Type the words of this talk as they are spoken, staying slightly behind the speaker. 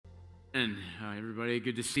And everybody,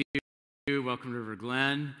 good to see you. Welcome to River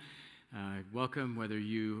Glen. Welcome whether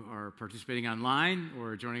you are participating online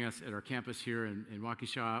or joining us at our campus here in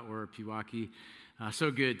Waukesha or Pewaukee.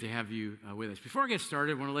 So good to have you with us. Before I get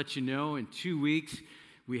started, I want to let you know in 2 weeks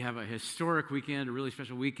we have a historic weekend, a really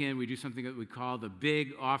special weekend. We do something that we call the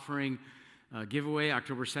Big Offering Giveaway,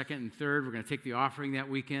 October 2nd and 3rd. We're going to take the offering that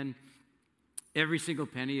weekend, every single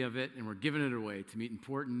penny of it, and we're giving it away to meet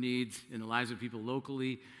important needs in the lives of people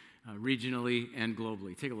locally, regionally, and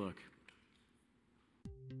globally. Take a look.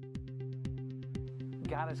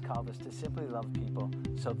 God has called us to simply love people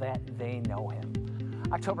so that they know Him.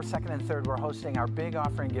 October 2nd and 3rd, we're hosting our Big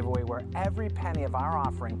Offering Giveaway where every penny of our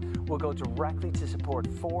offering will go directly to support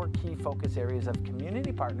 4 key focus areas of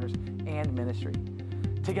community partners and ministry.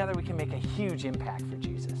 Together, we can make a huge impact for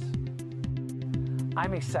Jesus.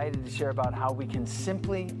 I'm excited to share about how we can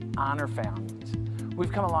simply honor families.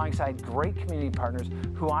 We've come alongside great community partners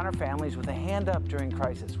who honor families with a hand up during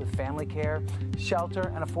crisis with family care,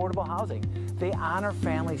 shelter, and affordable housing. They honor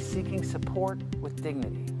families seeking support with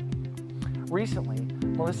dignity. Recently,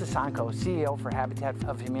 Melissa Sanko, CEO for Habitat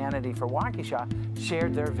of Humanity for Waukesha,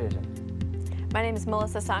 shared their vision. My name is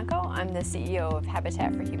Melissa Sanko. I'm the CEO of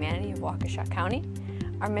Habitat for Humanity of Waukesha County.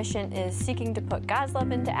 Our mission is seeking to put God's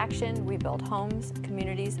love into action. We build homes,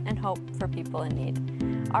 communities, and hope for people in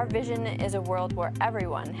need. Our vision is a world where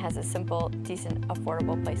everyone has a simple, decent,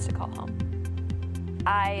 affordable place to call home.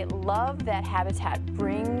 I love that Habitat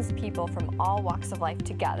brings people from all walks of life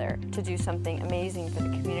together to do something amazing for the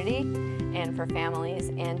community and for families,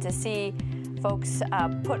 and to see folks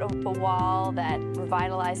put up a wall that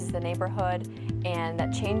revitalizes the neighborhood and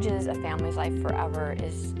that changes a family's life forever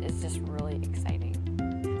is just really exciting.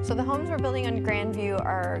 So the homes we're building on Grandview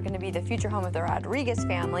are going to be the future home of the Rodriguez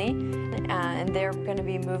family, and they're going to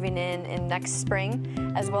be moving in next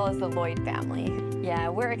spring, as well as the Lloyd family. Yeah,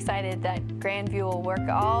 we're excited that Grandview will work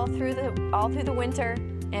all through the winter,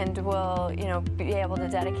 and we'll be able to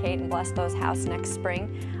dedicate and bless those houses next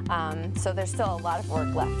spring. So there's still a lot of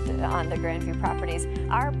work left on the Grandview properties.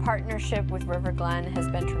 Our partnership with River Glen has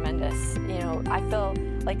been tremendous. I feel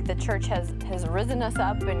like the church has risen us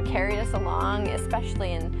up and carried us along,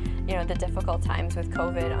 especially in the difficult times with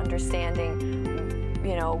COVID, understanding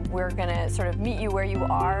we're going to sort of meet you where you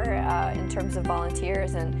are in terms of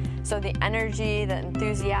volunteers. And so the energy, the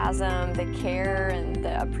enthusiasm, the care, and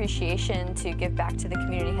the appreciation to give back to the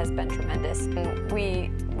community has been tremendous. And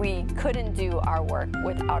we couldn't do our work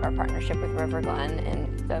without our partnership with River Glen,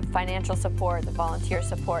 and the financial support, the volunteer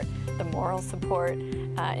support, the moral support,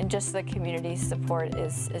 and just the community support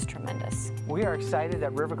is tremendous. We are excited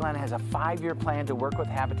that River Glen has a 5-year plan to work with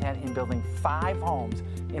Habitat in building 5 homes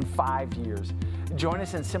in 5 years. Join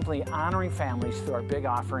us in simply honoring families through our Big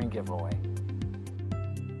Offering Giveaway.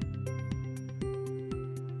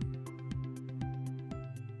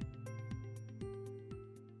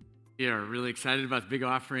 We are really excited about the Big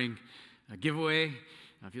Offering Giveaway.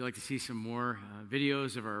 If you'd like to see some more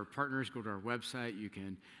videos of our partners, go to our website. You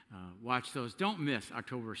can watch those. Don't miss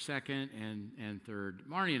October 2nd and 3rd.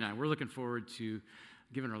 Marnie and I, we're looking forward to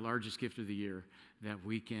giving our largest gift of the year that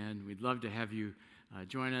weekend. We'd love to have you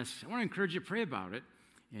join us. I want to encourage you to pray about it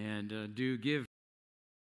and do give.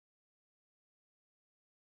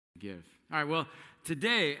 All right, well,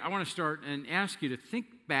 today I want to start and ask you to think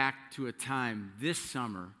back to a time this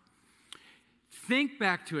summer. Think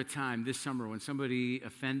back to a time this summer when somebody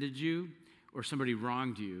offended you or somebody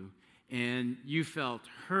wronged you and you felt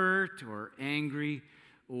hurt or angry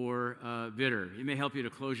or bitter. It may help you to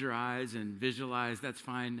close your eyes and visualize. That's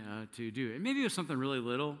fine to do. And maybe it was something really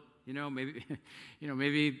little. Maybe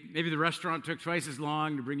the restaurant took twice as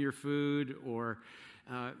long to bring your food, or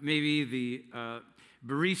maybe the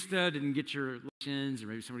barista didn't get your license, or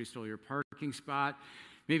maybe somebody stole your parking spot.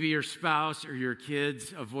 Maybe your spouse or your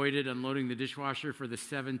kids avoided unloading the dishwasher for the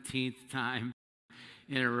 17th time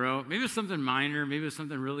in a row. Maybe it's something minor. Maybe it's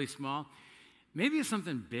something really small. Maybe it's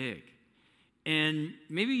something big. And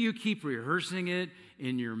maybe you keep rehearsing it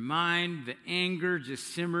in your mind. The anger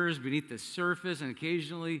just simmers beneath the surface and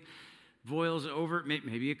occasionally boils over.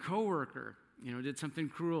 Maybe a coworker, did something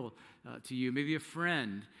cruel to you. Maybe a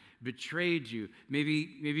friend betrayed you. Maybe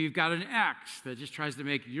you've got an ex that just tries to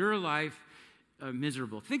make your life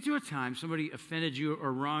miserable. Think to a time somebody offended you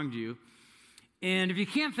or wronged you, and if you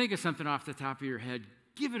can't think of something off the top of your head,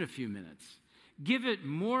 give it a few minutes. Give it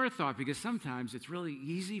more thought, because sometimes it's really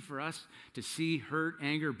easy for us to see hurt,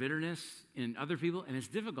 anger, bitterness in other people, and it's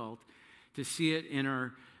difficult to see it in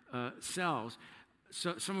ourselves.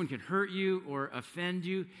 So someone can hurt you or offend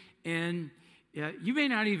you, and you may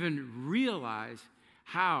not even realize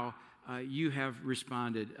how you have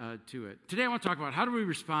responded to it. Today I want to talk about how do we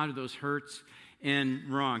respond to those hurts and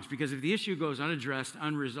wrongs, because if the issue goes unaddressed,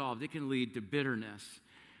 unresolved, it can lead to bitterness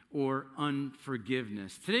or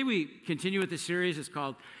unforgiveness. Today we continue with the series. It's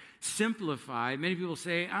called Simplify. Many people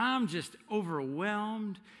say, I'm just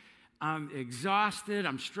overwhelmed, I'm exhausted,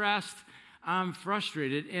 I'm stressed, I'm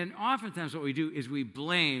frustrated. And oftentimes what we do is we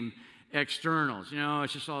blame externals.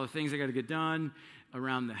 It's just all the things I got to get done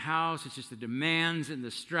around the house. It's just the demands and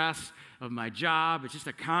the stress of my job. It's just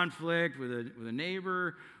a conflict with a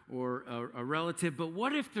neighbor or a relative. But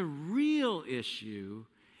what if the real issue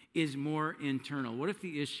is more internal? What if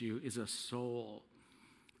the issue is a soul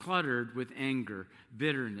cluttered with anger,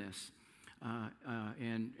 bitterness,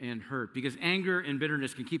 and hurt? Because anger and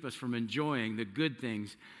bitterness can keep us from enjoying the good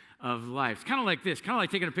things of life. It's kind of like this, kind of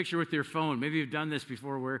like taking a picture with your phone. Maybe you've done this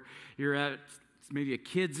before where you're at maybe a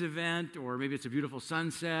kid's event, or maybe it's a beautiful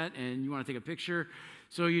sunset and you want to take a picture.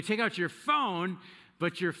 So you take out your phone,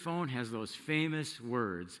 but your phone has those famous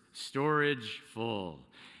words, storage full.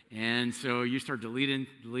 And so you start deleting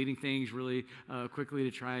things really quickly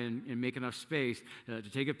to try and make enough space to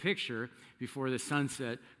take a picture before the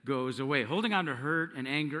sunset goes away. Holding on to hurt and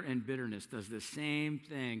anger and bitterness does the same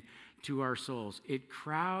thing to our souls. It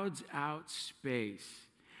crowds out space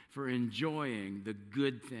for enjoying the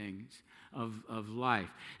good things of life.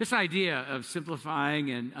 This idea of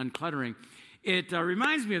simplifying and uncluttering, it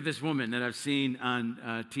reminds me of this woman that I've seen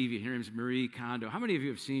on TV. Her name's Marie Kondo. How many of you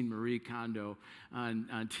have seen Marie Kondo on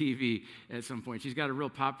TV at some point? She's got a real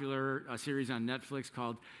popular series on Netflix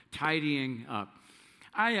called Tidying Up.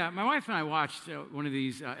 My wife and I watched one of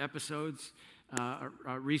these episodes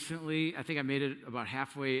recently. I think I made it about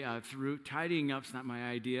halfway through. Tidying Up's not my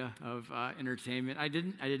idea of entertainment. I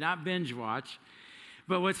did not binge watch.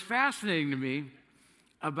 But what's fascinating to me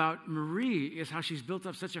about Marie is how she's built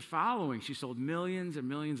up such a following. She sold millions and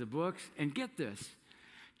millions of books. And get this,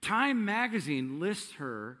 Time magazine lists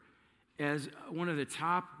her as one of the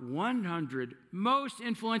top 100 most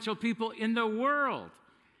influential people in the world.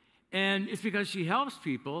 And it's because she helps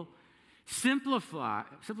people simplify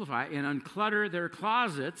and unclutter their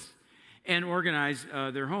closets and organize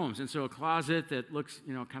their homes. And so a closet that looks,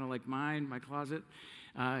 kind of like my closet,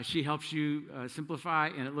 she helps you simplify,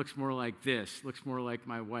 and it looks more like this, looks more like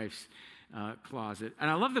my wife's closet. And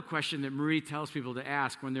I love the question that Marie tells people to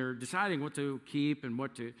ask when they're deciding what to keep and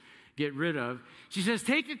what to get rid of. She says,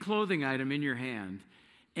 take a clothing item in your hand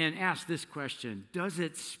and ask this question: does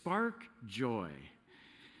it spark joy?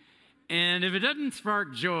 And if it doesn't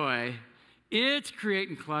spark joy, it's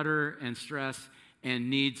creating clutter and stress and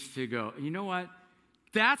needs to go. And you know what?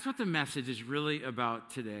 That's what the message is really about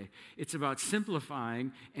today. It's about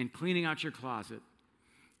simplifying and cleaning out your closet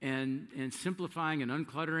and simplifying and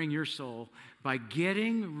uncluttering your soul by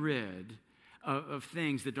getting rid of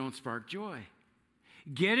things that don't spark joy.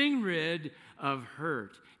 Getting rid of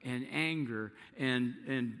hurt and anger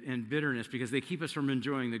and bitterness, because they keep us from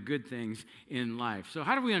enjoying the good things in life. So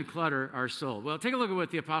how do we unclutter our soul? Well, take a look at what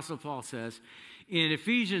the Apostle Paul says in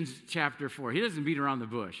Ephesians chapter 4. He doesn't beat around the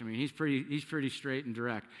bush. I mean, he's pretty straight and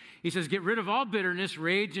direct. He says, get rid of all bitterness,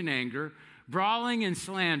 rage, and anger, brawling and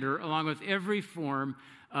slander, along with every form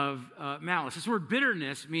of malice. This word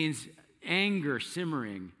bitterness means anger,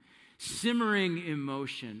 simmering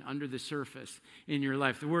emotion under the surface in your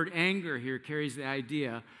life. The word anger here carries the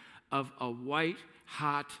idea of a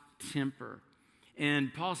white-hot temper.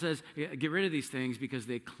 And Paul says, get rid of these things because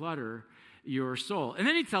they clutter your soul. And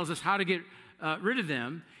then he tells us how to get rid of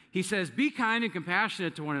them. He says, be kind and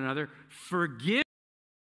compassionate to one another, forgiving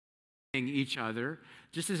each other,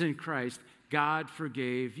 just as in Christ, God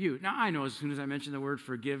forgave you. Now, I know as soon as I mention the word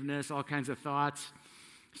forgiveness, all kinds of thoughts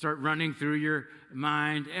start running through your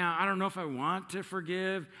mind. I don't know if I want to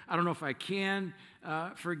forgive. I don't know if I can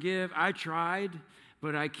forgive. I tried,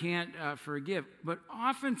 but I can't forgive. But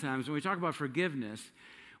oftentimes when we talk about forgiveness,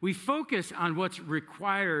 we focus on what's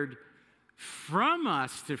required from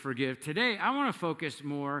us to forgive. Today, I want to focus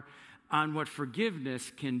more on what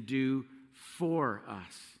forgiveness can do for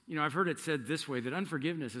us. I've heard it said this way, that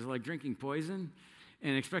unforgiveness is like drinking poison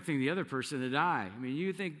and expecting the other person to die. I mean,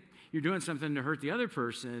 you think you're doing something to hurt the other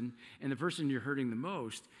person, and the person you're hurting the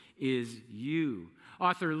most is you.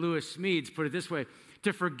 Author Lewis Smedes put it this way: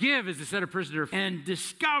 to forgive is to set a prisoner and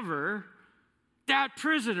discover that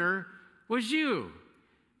prisoner was you.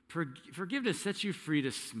 Forgiveness sets you free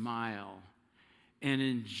to smile and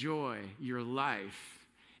enjoy your life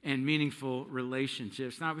and meaningful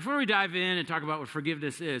relationships. Now, before we dive in and talk about what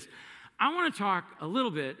forgiveness is, I want to talk a little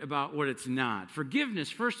bit about what it's not. Forgiveness,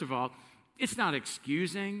 first of all, it's not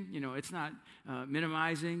excusing, it's not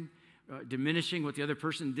minimizing, diminishing what the other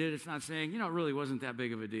person did. It's not saying, it really wasn't that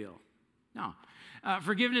big of a deal. No.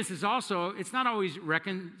 Forgiveness is also, it's not always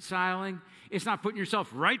reconciling. It's not putting yourself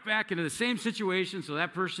right back into the same situation so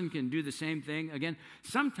that person can do the same thing again.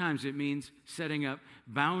 Sometimes it means setting up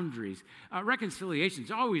boundaries. Reconciliation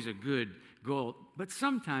is always a good goal, but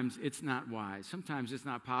sometimes it's not wise. Sometimes it's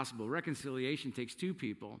not possible. Reconciliation takes two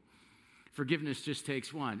people. Forgiveness just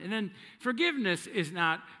takes one. And then forgiveness is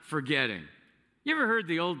not forgetting. You ever heard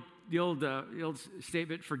the old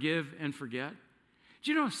statement, forgive and forget?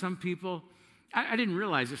 Do you know some people, I didn't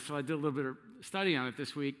realize this until I did a little bit of study on it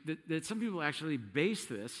this week, that some people actually base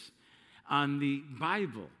this on the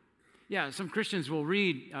Bible. Yeah, some Christians will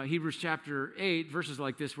read Hebrews chapter 8, verses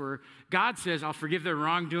like this, where God says, I'll forgive their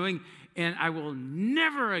wrongdoing, and I will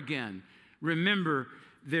never again remember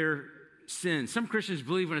their sins. Some Christians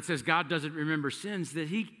believe when it says God doesn't remember sins, that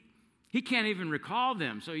he can't even recall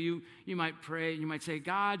them. So you might pray, and you might say,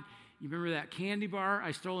 God, you remember that candy bar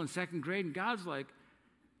I stole in second grade? And God's like,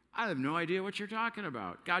 I have no idea what you're talking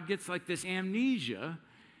about. God gets like this amnesia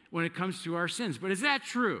when it comes to our sins. But is that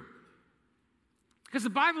true? Because the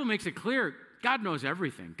Bible makes it clear God knows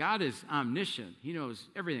everything. God is omniscient. He knows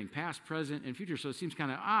everything, past, present, and future. So it seems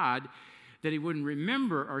kind of odd that he wouldn't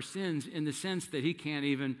remember our sins in the sense that he can't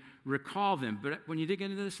even recall them. But when you dig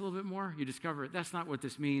into this a little bit more, you discover that's not what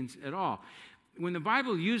this means at all. When the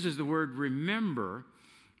Bible uses the word remember,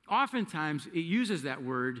 oftentimes it uses that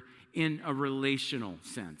word in a relational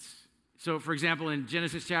sense. So, for example, in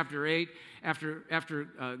Genesis chapter 8,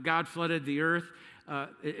 after God flooded the earth,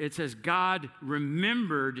 it says God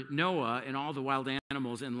remembered Noah and all the wild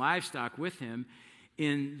animals and livestock with him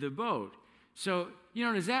in the boat. So,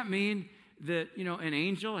 does that mean that, an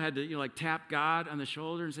angel had to, tap God on the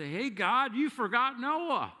shoulder and say, hey, God, you forgot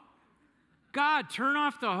Noah. God, turn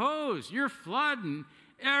off the hose. You're flooding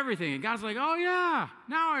everything. And God's like, oh, yeah,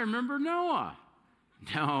 now I remember Noah.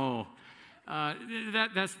 No,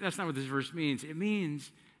 that's not what this verse means. It means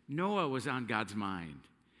Noah was on God's mind.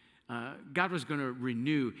 God was going to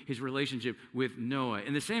renew his relationship with Noah.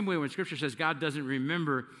 In the same way, when Scripture says God doesn't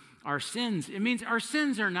remember our sins, it means our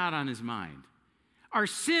sins are not on his mind. Our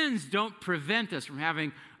sins don't prevent us from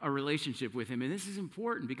having a relationship with him. And this is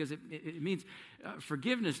important because it means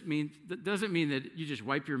forgiveness doesn't mean that you just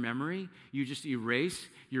wipe your memory, you just erase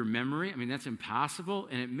your memory. I mean, that's impossible,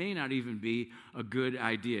 and it may not even be a good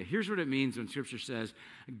idea. Here's what it means when Scripture says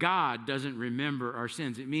God doesn't remember our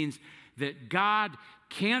sins. It means that God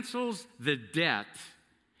cancels the debt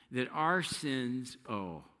that our sins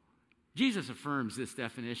owe. Jesus affirms this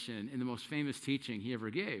definition in the most famous teaching he ever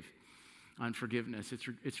gave on forgiveness.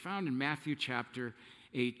 It's found in Matthew chapter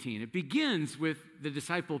 18. It begins with the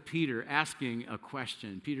disciple Peter asking a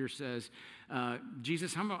question. Peter says,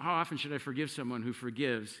 Jesus, how often should I forgive someone who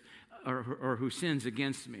forgives or who sins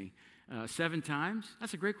against me? 7 times?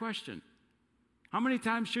 That's a great question. How many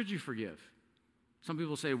times should you forgive? Some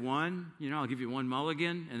people say 1, I'll give you 1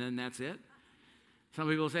 mulligan, and then that's it. Some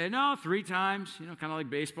people say, no, 3 times, kind of like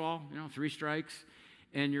baseball, 3 strikes,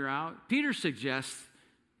 and you're out. Peter suggests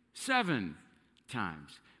 7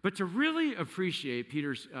 times. But to really appreciate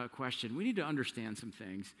Peter's question, we need to understand some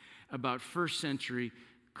things about first century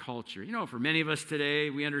culture. For many of us today,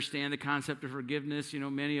 we understand the concept of forgiveness.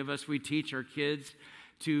 Many of us, we teach our kids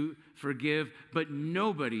to forgive, but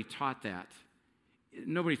nobody taught that.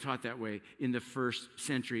 Nobody taught that way in the first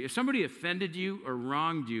century. If somebody offended you or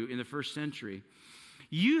wronged you in the first century,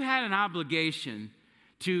 you had an obligation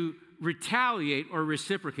to retaliate or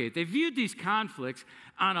reciprocate. They viewed these conflicts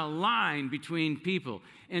on a line between people.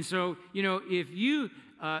 And so, if you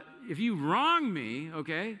wrong me,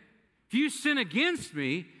 okay, if you sin against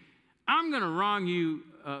me, I'm going to wrong you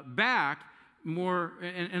back more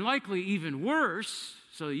and likely even worse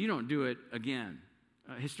so that you don't do it again.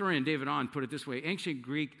 Historian David Ahn put it this way: ancient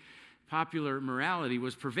Greek popular morality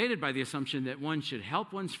was pervaded by the assumption that one should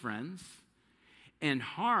help one's friends and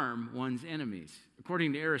harm one's enemies.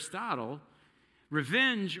 According to Aristotle,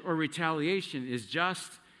 revenge or retaliation is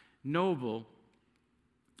just, noble,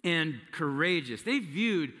 and courageous. They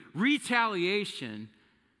viewed retaliation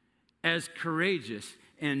as courageous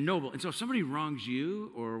and noble. And so if somebody wrongs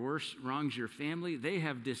you, or worse, wrongs your family, they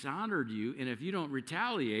have dishonored you. And if you don't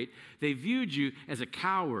retaliate, they viewed you as a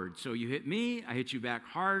coward. So you hit me, I hit you back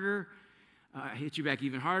harder. I hit you back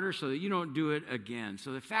even harder so that you don't do it again.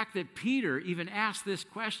 So the fact that Peter even asked this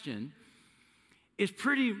question is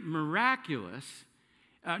pretty miraculous,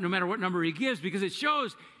 no matter what number he gives, because it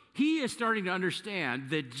shows he is starting to understand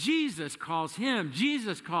that Jesus calls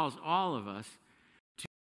all of us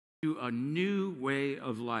to a new way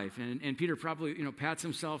of life. And Peter probably, pats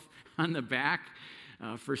himself on the back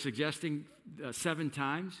for suggesting 7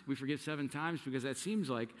 times. We forgive 7 times because that seems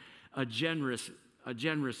like a generous a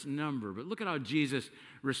generous number. But look at how Jesus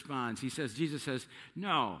responds. Jesus says,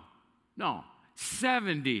 no,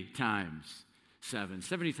 70 times 7.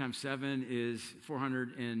 70 times 7 is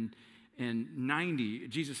 490.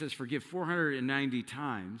 Jesus says, forgive 490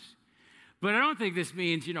 times. But I don't think this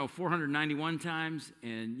means, 491 times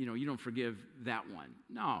and, you don't forgive that one.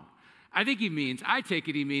 No. I take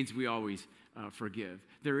it he means we always forgive.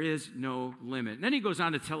 There is no limit. And then he goes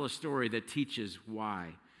on to tell a story that teaches why.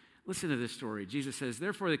 Listen to this story. Jesus says,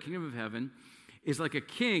 therefore the kingdom of heaven is like a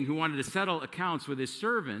king who wanted to settle accounts with his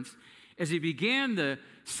servants. As he began the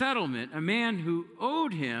settlement, a man who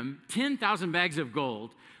owed him 10,000 bags of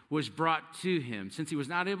gold was brought to him. Since he was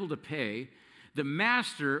not able to pay, the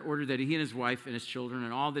master ordered that he and his wife and his children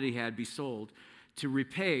and all that he had be sold to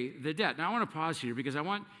repay the debt. Now, I want to pause here because I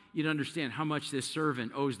want you to understand how much this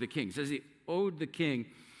servant owes the king. It says he owed the king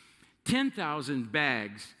 10,000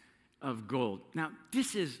 bags of gold. Now,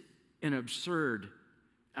 this is an absurd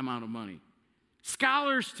amount of money.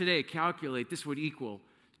 Scholars today calculate this would equal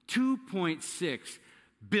 $2.6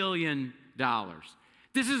 billion.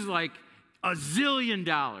 This is like $1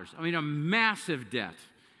 zillion. I mean, a massive debt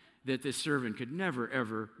that this servant could never,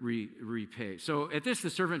 ever repay. So at this, the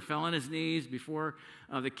servant fell on his knees before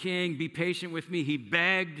the king. Be patient with me. He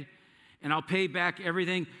begged, and I'll pay back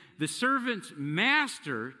everything. The servant's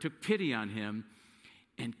master took pity on him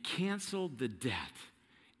and canceled the debt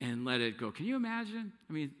and let it go. Can you imagine?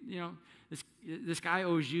 I mean, this guy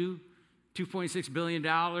owes you $2.6 billion,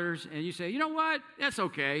 and you say, you know what? That's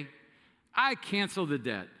okay. I canceled the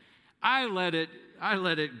debt. I let it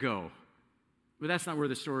go. But that's not where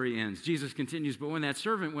the story ends. Jesus continues, but when that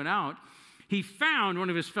servant went out, he found one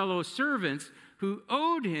of his fellow servants who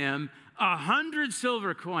owed him 100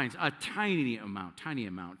 silver coins, a tiny amount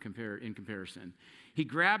in comparison. He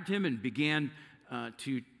grabbed him and began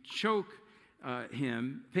to choke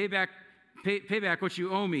him. Pay back what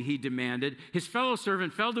you owe me, he demanded. His fellow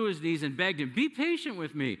servant fell to his knees and begged him, be patient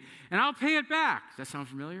with me, and I'll pay it back. Does that sound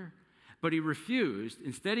familiar? But he refused.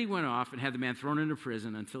 Instead, he went off and had the man thrown into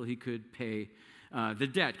prison until he could pay the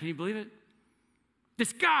debt. Can you believe it?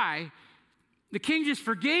 This guy, the king just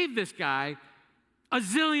forgave this guy $1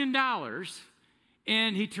 zillion,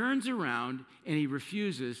 and he turns around and he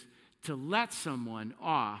refuses to let someone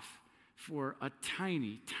off for a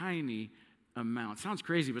tiny amount. Sounds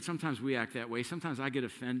crazy, but sometimes we act that way. Sometimes I get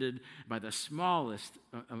offended by the smallest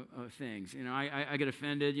of things. I get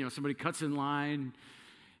offended. Somebody cuts in line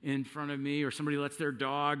in front of me, or somebody lets their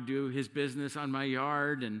dog do his business on my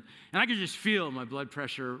yard, and I can just feel my blood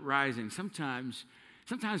pressure rising. Sometimes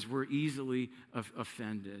we're easily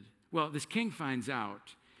offended. Well, this king finds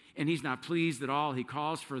out, and he's not pleased at all. He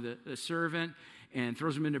calls for the servant and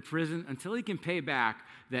throws him into prison until he can pay back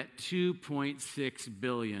that $2.6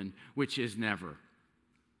 billion, which is never.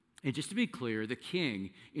 And just to be clear, the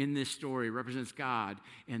king in this story represents God,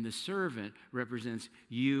 and the servant represents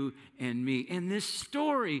you and me. And this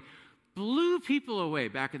story blew people away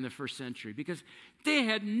back in the first century because they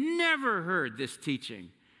had never heard this teaching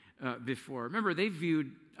before. Remember, they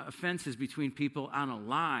viewed offenses between people on a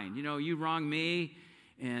line. You wrong me,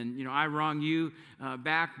 and I wrong you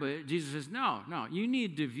back. But Jesus says, no, you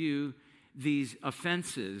need to view these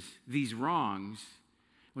offenses, these wrongs,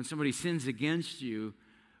 when somebody sins against you,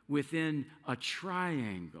 within a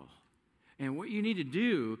triangle. And what you need to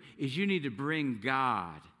do is you need to bring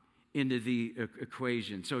God into the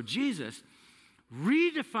equation. So Jesus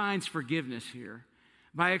redefines forgiveness here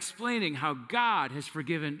by explaining how God has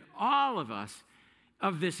forgiven all of us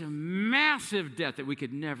of this massive debt that we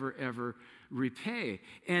could never, ever repay.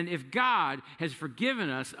 And if God has forgiven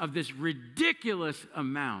us of this ridiculous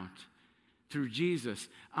amount through Jesus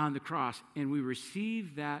on the cross, and we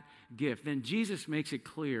receive that gift, then Jesus makes it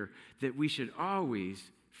clear that we should always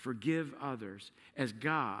forgive others as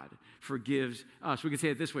God forgives us. We can say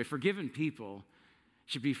it this way: forgiven people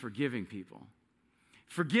should be forgiving people.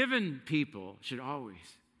 Forgiven people should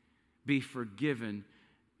always be forgiving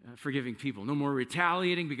people. No more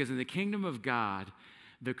retaliating, because in the kingdom of God,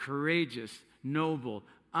 the courageous, noble,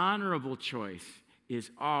 honorable choice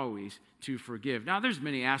is always to forgive. Now, there's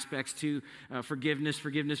many aspects to forgiveness.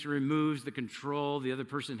 Forgiveness removes the control the other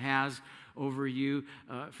person has over you.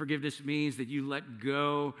 Forgiveness means that you let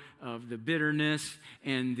go of the bitterness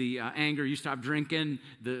and the anger. You stop drinking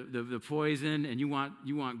the poison, and you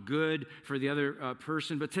want good for the other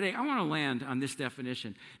person. But today, I want to land on this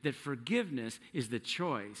definition, that forgiveness is the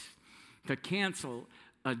choice to cancel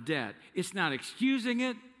a debt. It's not excusing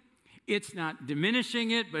it. It's not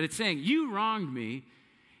diminishing it, but it's saying, you wronged me,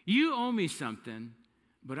 you owe me something,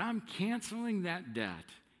 but I'm canceling that debt,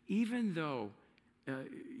 even though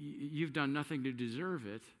you've done nothing to deserve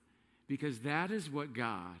it, because that is what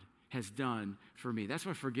God has done for me. That's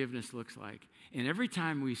what forgiveness looks like. And every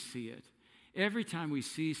time we see it, every time we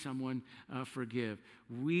see someone forgive,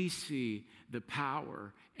 we see the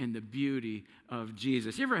power and the beauty of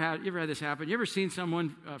Jesus. You ever had this happen? You ever seen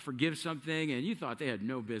someone forgive something and you thought they had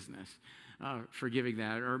no business forgiving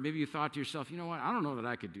that? Or maybe you thought to yourself, you know what, I don't know that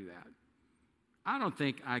I could do that. I don't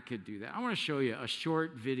think I could do that. I want to show you a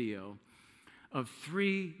short video of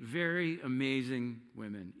 3 very amazing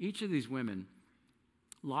women. Each of these women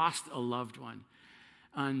lost a loved one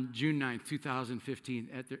on June 9th, 2015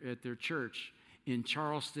 at their church in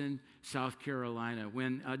Charleston, South Carolina,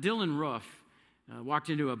 when Dylan Roof walked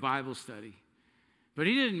into a Bible study. But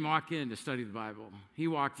he didn't walk in to study the Bible. He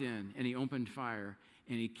walked in and he opened fire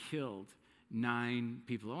and he killed 9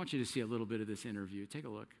 people. I want you to see a little bit of this interview. Take a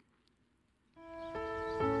look.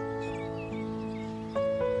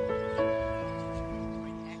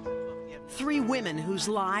 3 women whose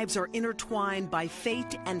lives are intertwined by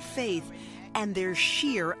fate and faith and their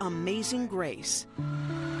sheer amazing grace.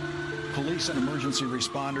 Police and emergency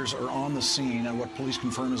responders are on the scene at what police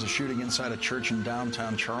confirm is a shooting inside a church in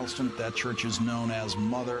downtown Charleston. That church is known as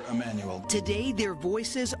Mother Emanuel. Today, their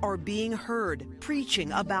voices are being heard,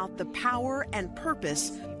 preaching about the power and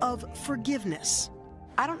purpose of forgiveness.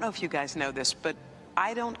 I don't know if you guys know this, but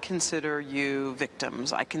I don't consider you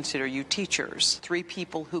victims. I consider you teachers. 3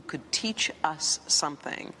 people who could teach us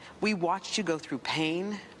something. We watched you go through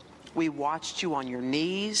pain. We watched you on your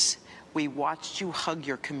knees. We watched you hug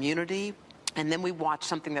your community. And then we watched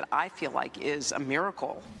something that I feel like is a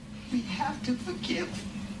miracle. We have to forgive.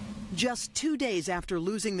 Just 2 days after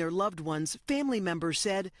losing their loved ones, family members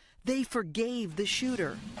said they forgave the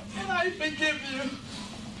shooter. And I forgive you.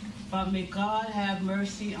 But may God have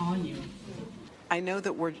mercy on you. I know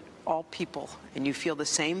that we're all people, and you feel the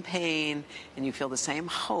same pain, and you feel the same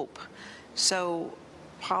hope. So,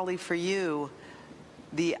 Polly, for you,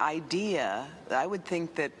 the idea, I would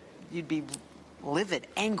think that you'd be livid,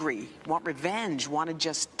 angry, want revenge, want to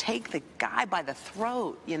just take the guy by the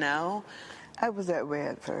throat, you know? I was that way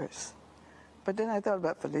at first. But then I thought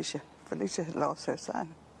about Felicia. Felicia had lost her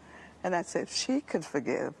son. And I said, if she could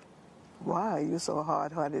forgive, why are you so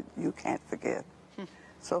hard-hearted you can't forgive?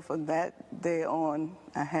 So from that day on,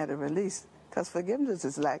 I had a release. Because forgiveness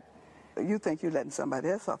is like, you think you're letting somebody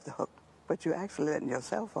else off the hook, but you're actually letting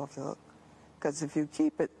yourself off the hook. Because if you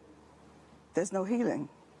keep it, there's no healing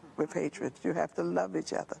with hatred. You have to love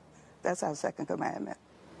each other. That's our second commandment.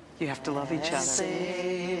 You have to love each other.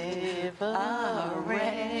 Save a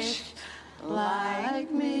wretch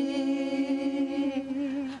like me.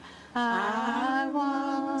 I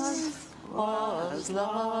once was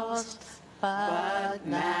lost, but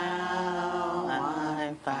now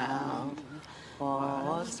I'm found.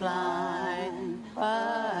 Was blind,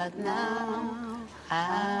 but now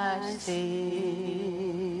I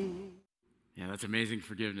see. Yeah, that's amazing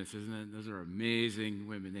forgiveness, isn't it? Those are amazing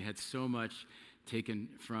women. They had so much taken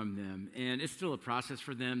from them. And it's still a process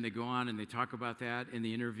for them. They go on and they talk about that in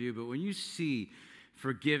the interview. But when you see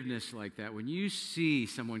forgiveness like that, when you see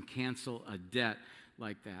someone cancel a debt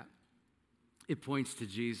like that, it points to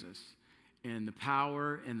Jesus and the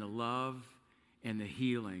power and the love and the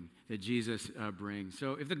healing that Jesus brings.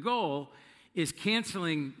 So if the goal is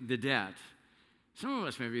canceling the debt, some of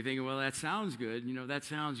us may be thinking, well, that sounds good. You know, that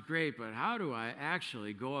sounds great, but how do I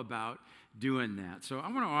actually go about doing that? So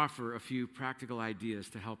I want to offer a few practical ideas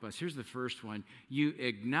to help us. Here's the first one. You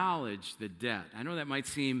acknowledge the debt. I know that might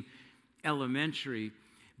seem elementary,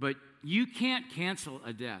 but you can't cancel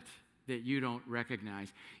a debt that you don't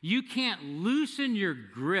recognize. You can't loosen your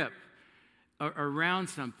grip around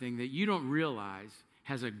something that you don't realize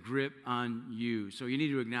has a grip on you. So you need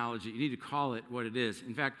to acknowledge it. You need to call it what it is.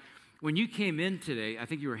 In fact, when you came in today, I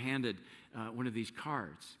think you were handed one of these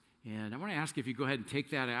cards. And I want to ask you if you go ahead and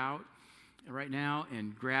take that out right now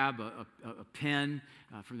and grab a pen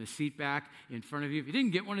from the seat back in front of you. If you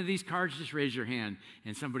didn't get one of these cards, just raise your hand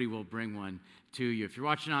and somebody will bring one to you. If you're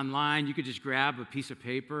watching online, you could just grab a piece of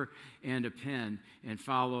paper and a pen and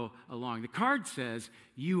follow along. The card says,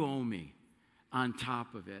 "You owe me," on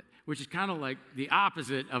top of it, which is kind of like the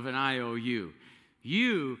opposite of an IOU.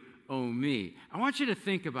 You owe me. I want you to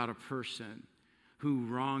think about a person who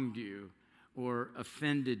wronged you or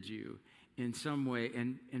offended you in some way,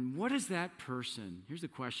 and what does that person, here's the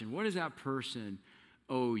question, what does that person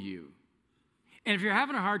owe you? And if you're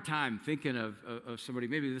having a hard time thinking of somebody,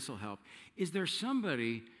 maybe this will help. Is there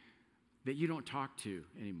somebody that you don't talk to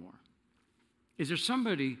anymore? Is there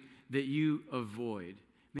somebody that you avoid?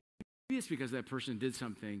 Maybe it's because that person did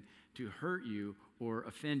something to hurt you or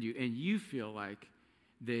offend you, and you feel like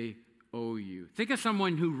they owe you. Think of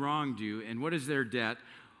someone who wronged you, and what is their debt?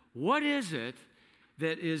 What is it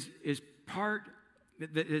that is part,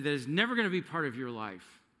 that is never going to be part of your life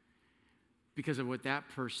because of what that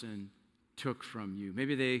person took from you?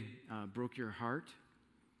 Maybe they broke your heart.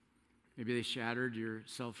 Maybe they shattered your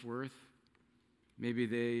self-worth. Maybe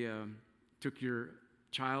they took your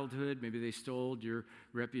childhood. Maybe they stole your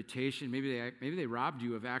reputation. Maybe they robbed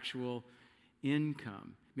you of actual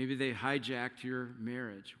income. Maybe they hijacked your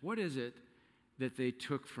marriage. What is it that they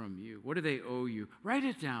took from you? What do they owe you? Write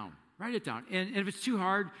it down. Write it down. And if it's too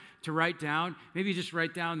hard to write down, maybe just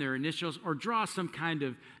write down their initials or draw some kind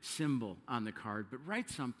of symbol on the card. But write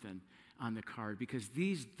something on the card because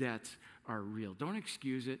these debts are real. Don't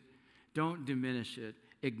excuse it. Don't diminish it.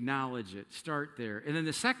 Acknowledge it. Start there. And then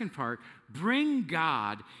the second part, bring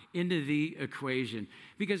God into the equation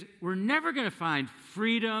because we're never going to find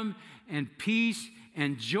freedom and peace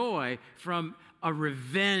and joy from a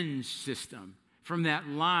revenge system, from that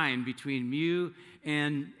line between you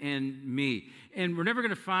and me. And we're never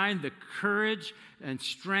going to find the courage and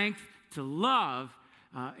strength to love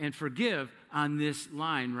and forgive on this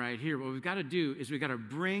line right here. What we've got to do is we've got to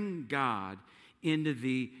bring God into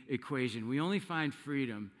the equation. We only find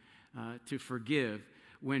freedom to forgive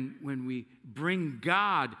when we bring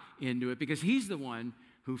God into it because he's the one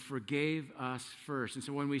who forgave us first. And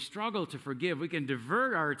so when we struggle to forgive, we can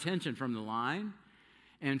divert our attention from the line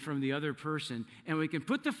and from the other person, and we can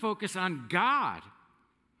put the focus on God,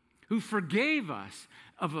 who forgave us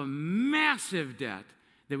of a massive debt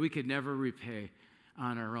that we could never repay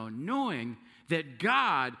on our own, knowing that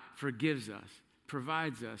God forgives us,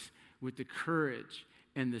 provides us with the courage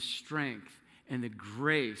and the strength and the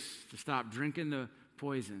grace to stop drinking the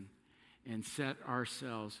poison and set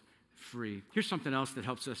ourselves free. Here's something else that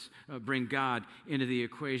helps us bring God into the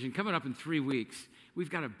equation. Coming up in 3 weeks, we've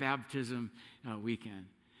got a baptism weekend.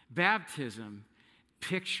 Baptism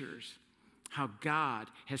pictures how God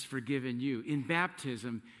has forgiven you. In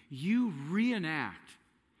baptism, you reenact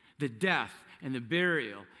the death and the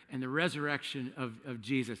burial and the resurrection of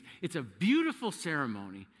Jesus. It's a beautiful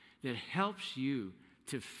ceremony that helps you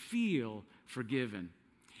to feel forgiven,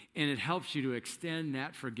 and it helps you to extend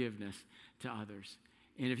that forgiveness to others.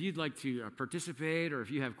 And if you'd like to participate or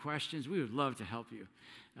if you have questions, we would love to help you.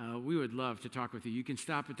 We would love to talk with you. You can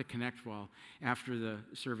stop at the Connect Wall after the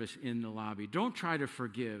service in the lobby. Don't try to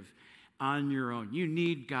forgive on your own. You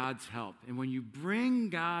need God's help. And when you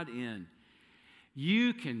bring God in,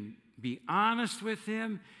 you can be honest with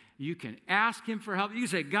him. You can ask him for help. You can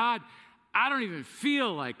say, God, I don't even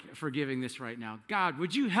feel like forgiving this right now. God,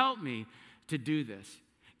 would you help me to do this?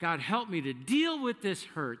 God, help me to deal with this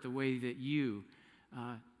hurt the way that you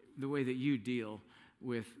deal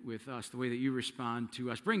with us, the way that you respond to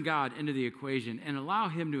us. Bring God into the equation and allow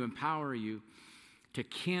him to empower you to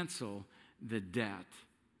cancel the debt.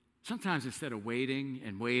 Sometimes instead of waiting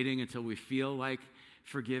until we feel like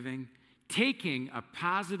forgiving, taking a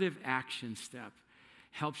positive action step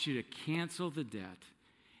helps you to cancel the debt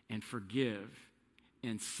and forgive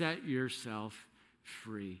and set yourself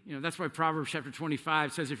free. You know, that's why Proverbs chapter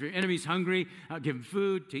 25 says, if your enemy's hungry, give him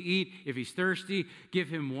food to eat. If he's thirsty, give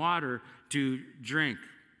him water to drink.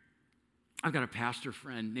 I've got a pastor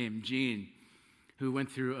friend named Gene who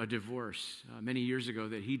went through a divorce many years ago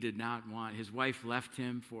that he did not want. His wife left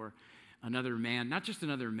him for another man, not just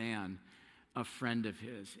another man, a friend of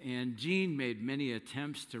his. And Gene made many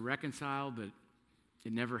attempts to reconcile, but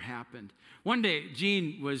it never happened. One day,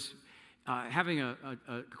 Gene was having a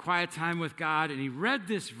quiet time with God, and he read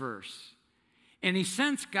this verse, and he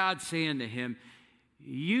sensed God saying to him,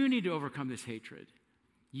 you need to overcome this hatred.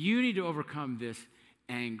 You need to overcome this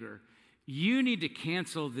anger. You need to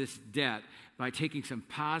cancel this debt by taking some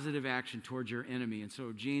positive action towards your enemy. And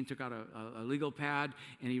so Gene took out a legal pad,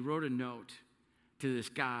 and he wrote a note to this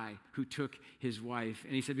guy who took his wife.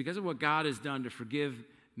 And he said, because of what God has done to forgive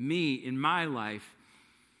me in my life,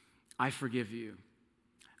 I forgive you.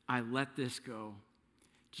 I let this go.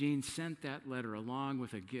 Gene sent that letter along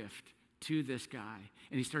with a gift to this guy,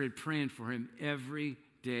 and he started praying for him every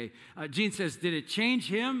day. Gene says, did it change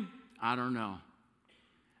him? I don't know.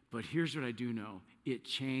 But here's what I do know. It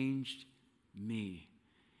changed me.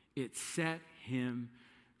 It set him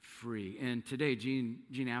free. And today,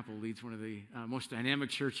 Gene Apple leads one of the most dynamic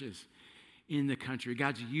churches in the country.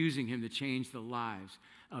 God's using him to change the lives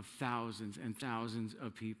of thousands and thousands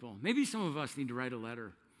of people. Maybe some of us need to write a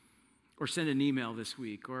letter or send an email this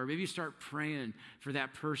week, or maybe start praying for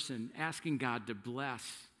that person, asking God to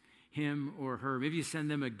bless him or her. Maybe you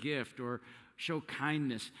send them a gift or show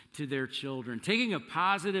kindness to their children. Taking a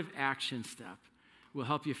positive action step will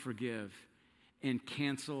help you forgive and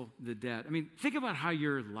cancel the debt. I mean, think about how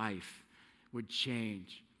your life would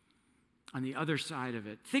change on the other side of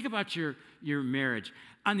it. Think about your marriage.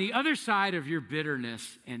 On the other side of your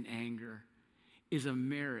bitterness and anger is a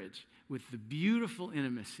marriage with the beautiful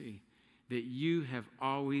intimacy that you have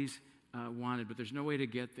always wanted, but there's no way to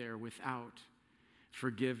get there without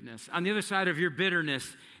forgiveness. On the other side of your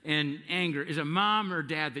bitterness and anger is a mom or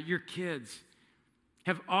dad that your kids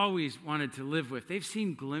have always wanted to live with. They've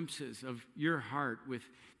seen glimpses of your heart with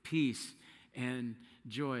peace and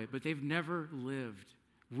joy, but they've never lived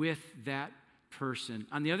with that person.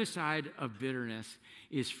 On the other side of bitterness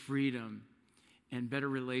is freedom and better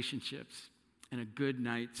relationships and a good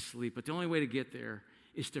night's sleep. But the only way to get there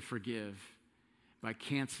is to forgive by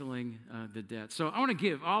canceling the debt. So I want to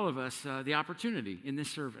give all of us the opportunity in this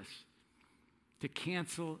service to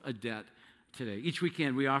cancel a debt today. Each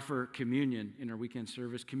weekend we offer communion in our weekend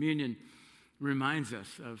service. Communion reminds us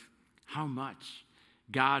of how much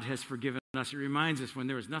God has forgiven us. It reminds us when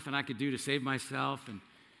there was nothing I could do to save myself, and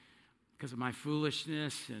because of my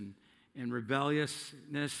foolishness and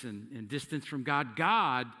rebelliousness and distance from God,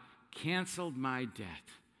 God canceled my debt.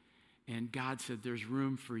 And God said, there's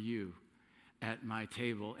room for you at my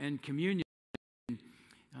table. And communion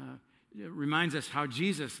reminds us how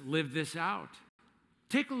Jesus lived this out.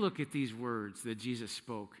 Take a look at these words that Jesus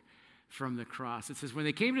spoke from the cross. It says, when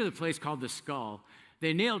they came to the place called the skull,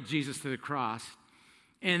 they nailed Jesus to the cross,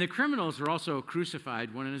 and the criminals were also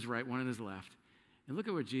crucified, one on his right, one on his left. And look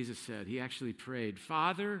at what Jesus said. He actually prayed,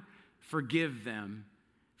 Father, forgive them,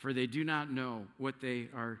 for they do not know what they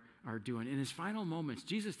are doing. In his final moments,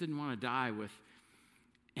 Jesus didn't want to die with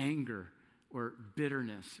anger or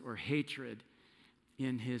bitterness or hatred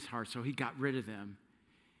in his heart. So he got rid of them,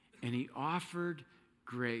 and he offered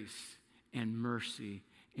grace and mercy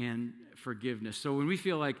and forgiveness. So when we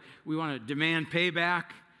feel like we want to demand payback,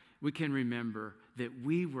 we can remember that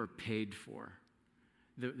we were paid for.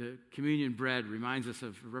 The communion bread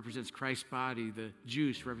represents Christ's body. The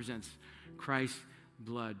juice represents Christ's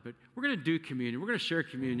blood. But we're going to do communion. We're going to share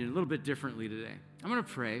communion a little bit differently today. I'm going to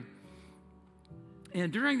pray.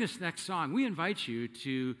 And during this next song, we invite you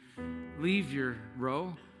to leave your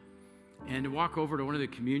row and to walk over to one of the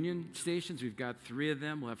communion stations. We've got 3 of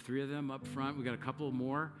them. We'll have 3 of them up front. We've got a couple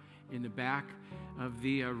more in the back of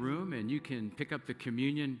the room, and you can pick up the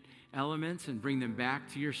communion elements and bring them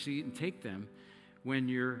back to your seat and take them when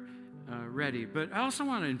you're ready. But I also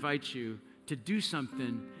want to invite you to do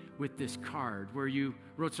something with this card where you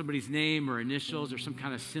wrote somebody's name or initials or some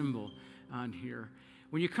kind of symbol on here.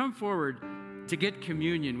 When you come forward to get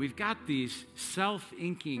communion, we've got these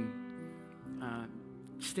self-inking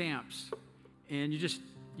stamps, and you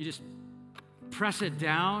just press it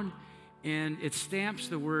down, and it stamps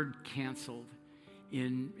the word canceled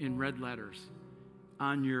in red letters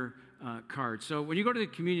on your card. So when you go to the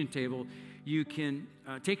communion table, you can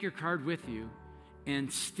take your card with you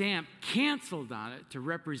and stamp canceled on it to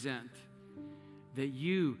represent that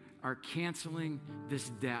you are canceling this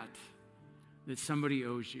debt that somebody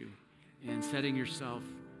owes you and setting yourself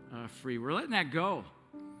free. We're letting that go,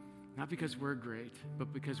 not because we're great,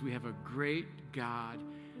 but because we have a great God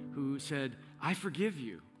who said, I forgive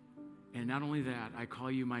you. And not only that, I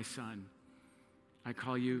call you my son. I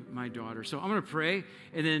call you my daughter. So I'm going to pray,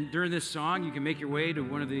 and then during this song, you can make your way to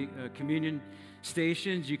one of the communion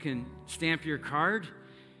stations. You can stamp your card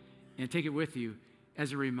and take it with you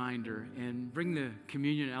as a reminder, and bring the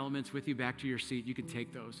communion elements with you back to your seat. You can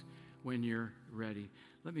take those when you're ready.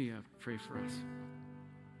 Let me pray for us.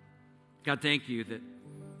 God, thank you that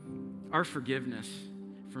our forgiveness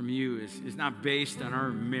from you is not based on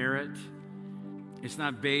our merit. It's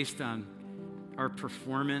not based on our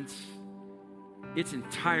performance. It's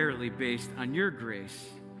entirely based on your grace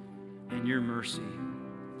and your mercy.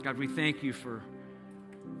 God, we thank you for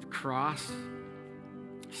the cross,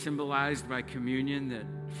 symbolized by communion, that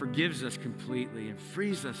forgives us completely and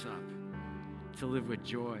frees us up to live with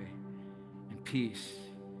joy and peace.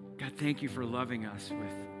 God, thank you for loving us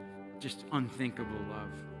with just unthinkable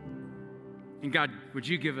love. And God, would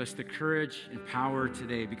you give us the courage and power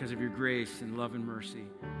today, because of your grace and love and mercy,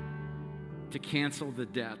 to cancel the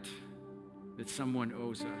debt that someone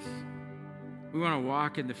owes us. We want to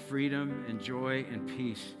walk in the freedom and joy and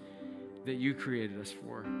peace that you created us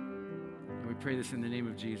for. And we pray this in the name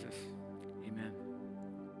of Jesus.